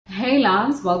Hey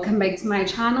loves, welcome back to my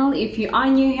channel. If you are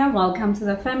new here, welcome to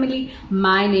the family.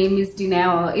 My name is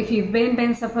Dineo. If you've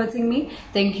been supporting me,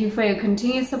 thank you for your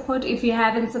continued support. If you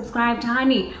haven't subscribed,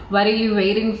 honey, what are you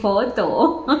waiting for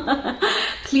though?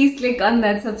 Please click on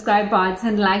that subscribe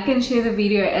button, like and share the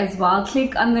video as well.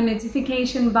 Click on the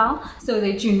notification bell so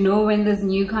that you know when there's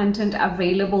new content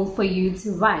available for you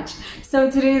to watch. So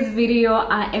today's video,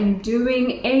 I am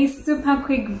doing a super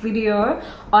quick video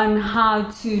on how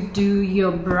to do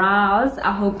your brows.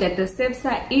 I hope that the steps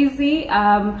are easy.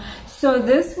 So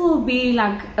this will be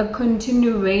like a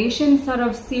continuation sort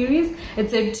of series.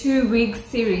 It's a 2-week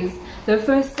series. The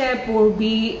first step will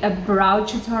be a brow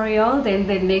tutorial, then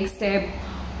the next step,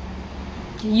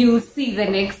 you'll see the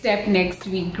next step next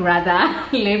week rather.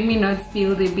 Let me not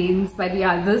spill the beans, but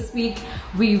yeah, this week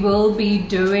we will be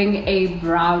doing a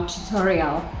brow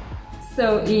tutorial.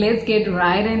 So let's get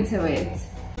right into it.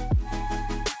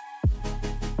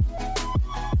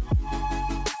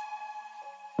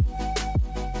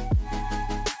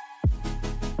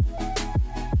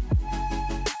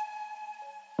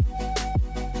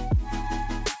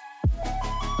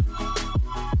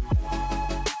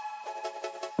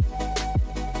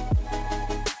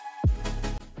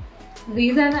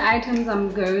 These are the items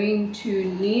I'm going to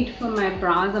need for my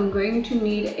brows. I'm going to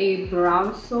need a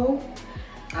brow soap.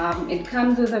 It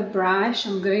comes with a brush.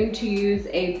 I'm going to use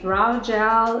a brow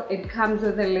gel. It comes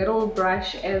with a little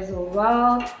brush as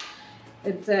well.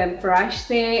 It's a brush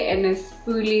there and a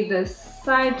spoolie this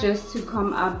side just to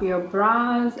comb up your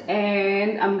brows.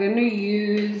 And I'm going to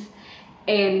use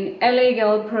an LA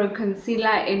Girl Pro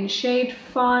Concealer in shade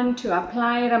Fawn. To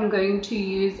apply it, I'm going to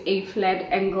use a flat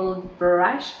angled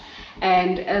brush.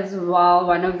 And as well,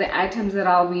 one of the items that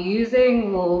I'll be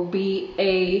using will be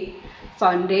a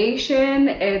foundation.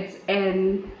 It's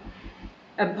a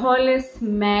Poreless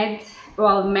matte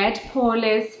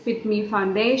Poreless Fit Me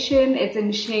foundation. It's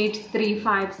in shade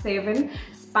 357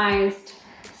 Spiced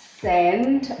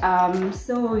Sand.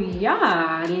 So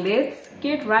yeah, let's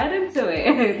get right into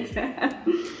it.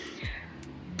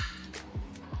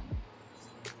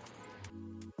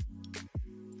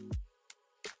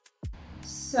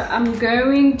 So I'm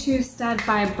going to start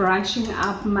by brushing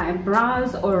up my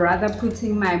brows, or rather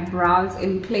putting my brows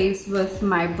in place with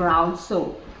my brow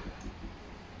soap.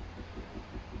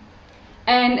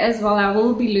 And as well, I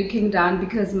will be looking down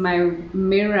because my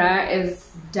mirror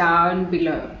is down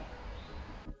below.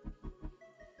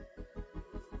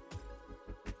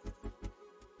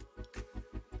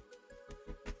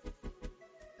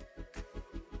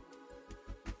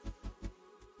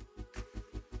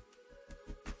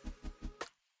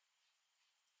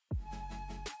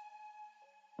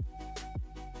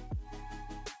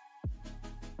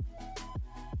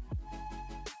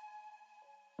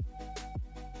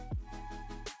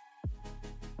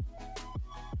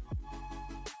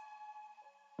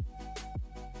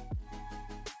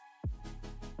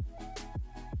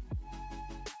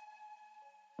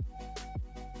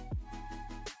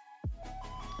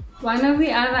 One of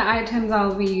the other items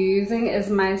I'll be using is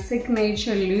my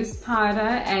Signature Loose Powder,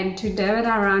 and to dab it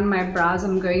around my brows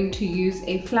I'm going to use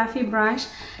a fluffy brush.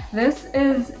 This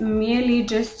is merely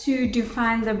just to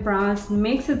define the brows,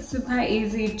 makes it super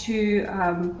easy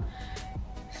to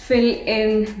fill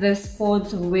in the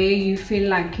spots where you feel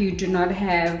like you do not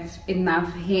have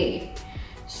enough hair.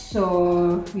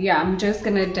 So yeah, I'm just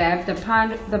gonna dab the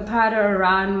powder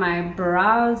around my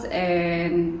brows,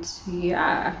 and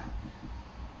yeah.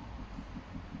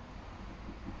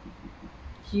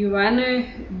 You want to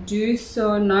do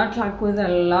so not like with a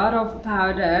lot of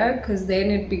powder, because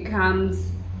then it becomes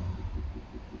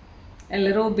a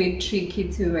little bit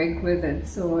tricky to work with it.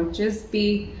 So just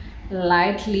be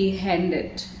lightly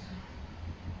handed.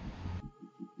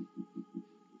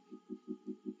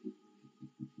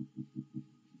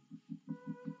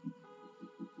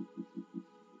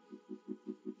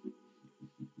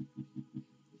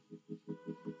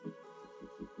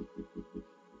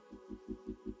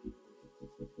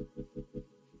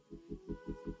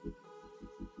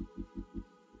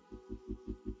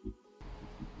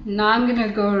 Now I'm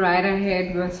gonna go right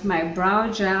ahead with my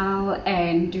brow gel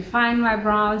and define my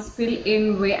brows, fill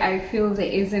in where I feel there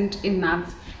isn't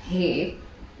enough hair.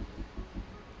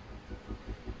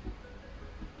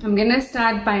 I'm gonna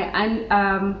start by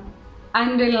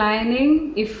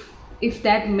underlining, if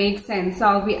that makes sense. So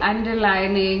I'll be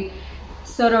underlining,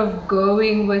 sort of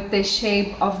going with the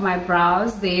shape of my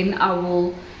brows, then I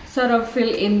will sort of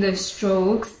fill in the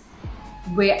strokes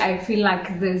where I feel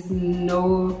like there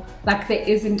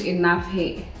isn't enough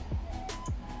hair.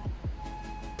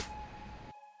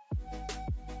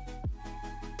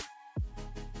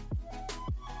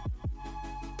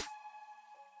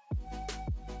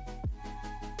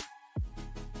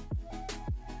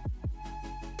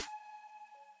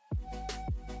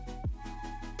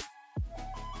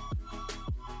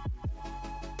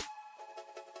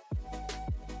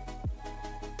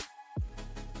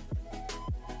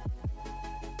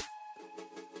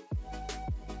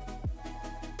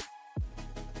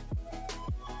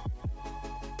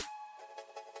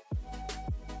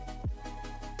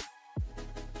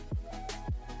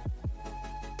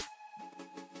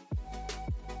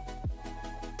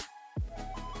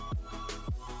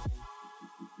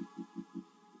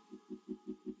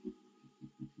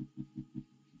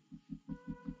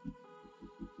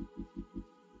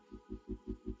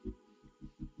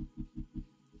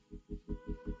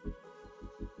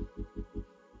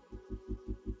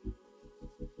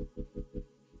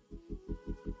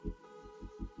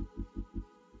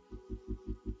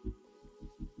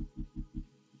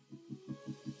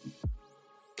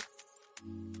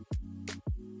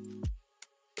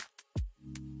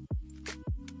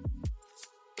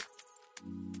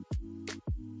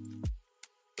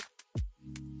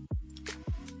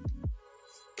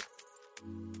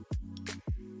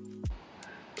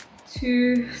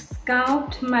 to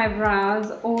sculpt my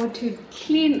brows or to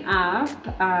clean up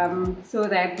so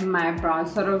that my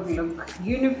brows sort of look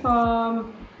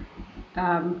uniform,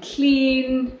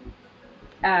 clean,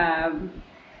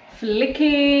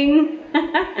 flicking.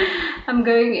 I'm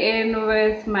going in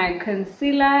with my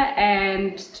concealer,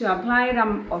 and to apply it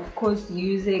I'm of course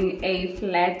using a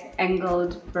flat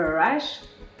angled brush.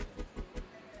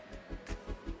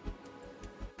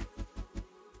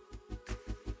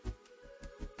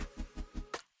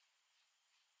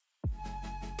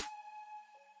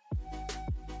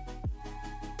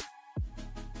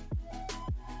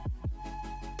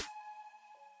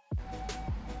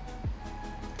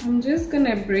 I'm just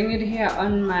gonna bring it here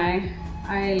on my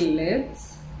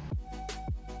eyelids.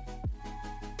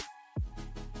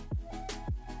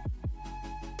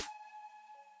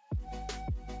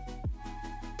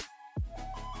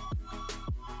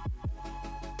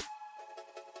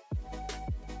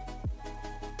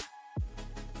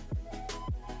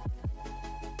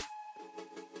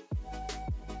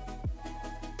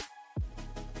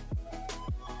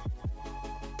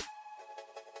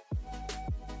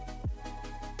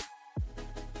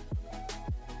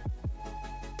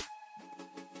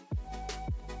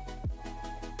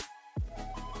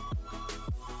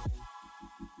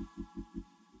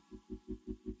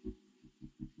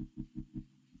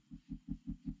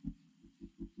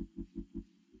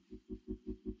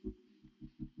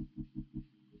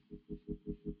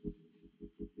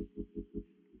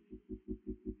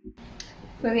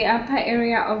 For the upper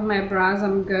area of my brows,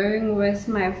 I'm going with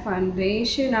my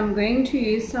foundation. I'm going to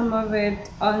use some of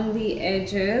it on the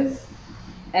edges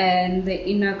and the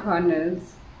inner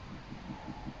corners.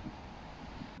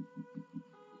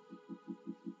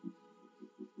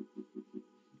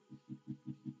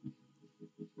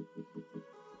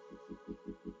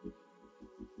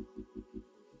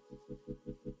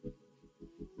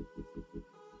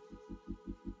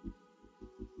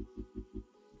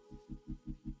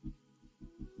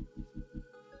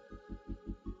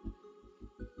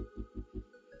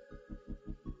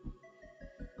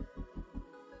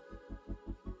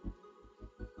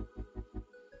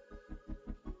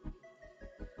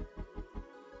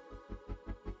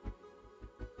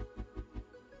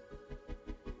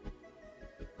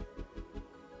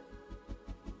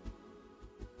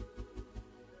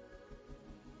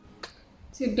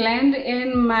 To blend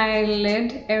in my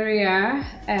lid area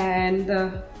and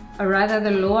or rather the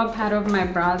lower part of my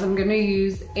brows, I'm going to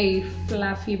use a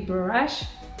fluffy brush.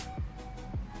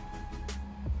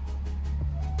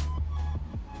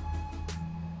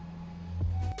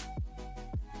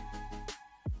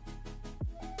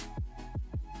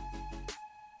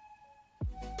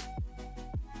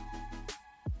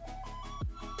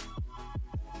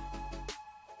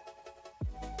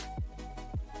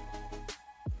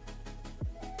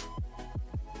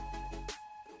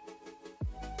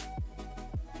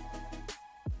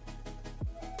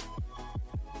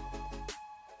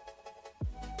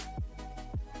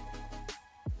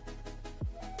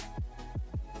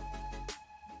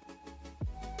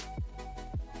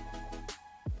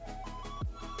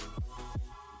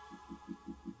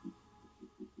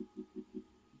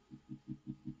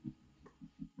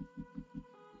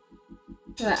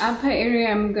 The upper area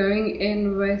I'm going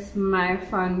in with my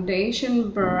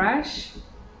foundation brush.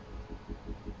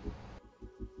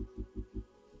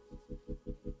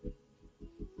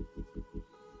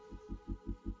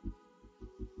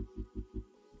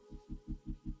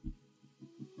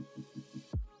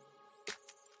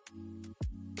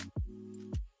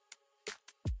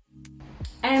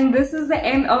 And this is the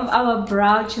end of our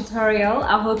brow tutorial.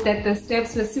 I hope that the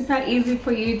steps were super easy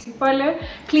for you to follow.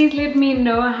 Please let me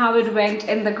know how it went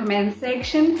in the comment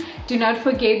section. Do not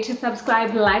forget to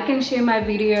subscribe, like and share my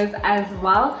videos as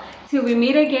well. Till we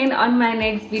meet again on my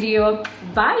next video.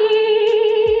 Bye!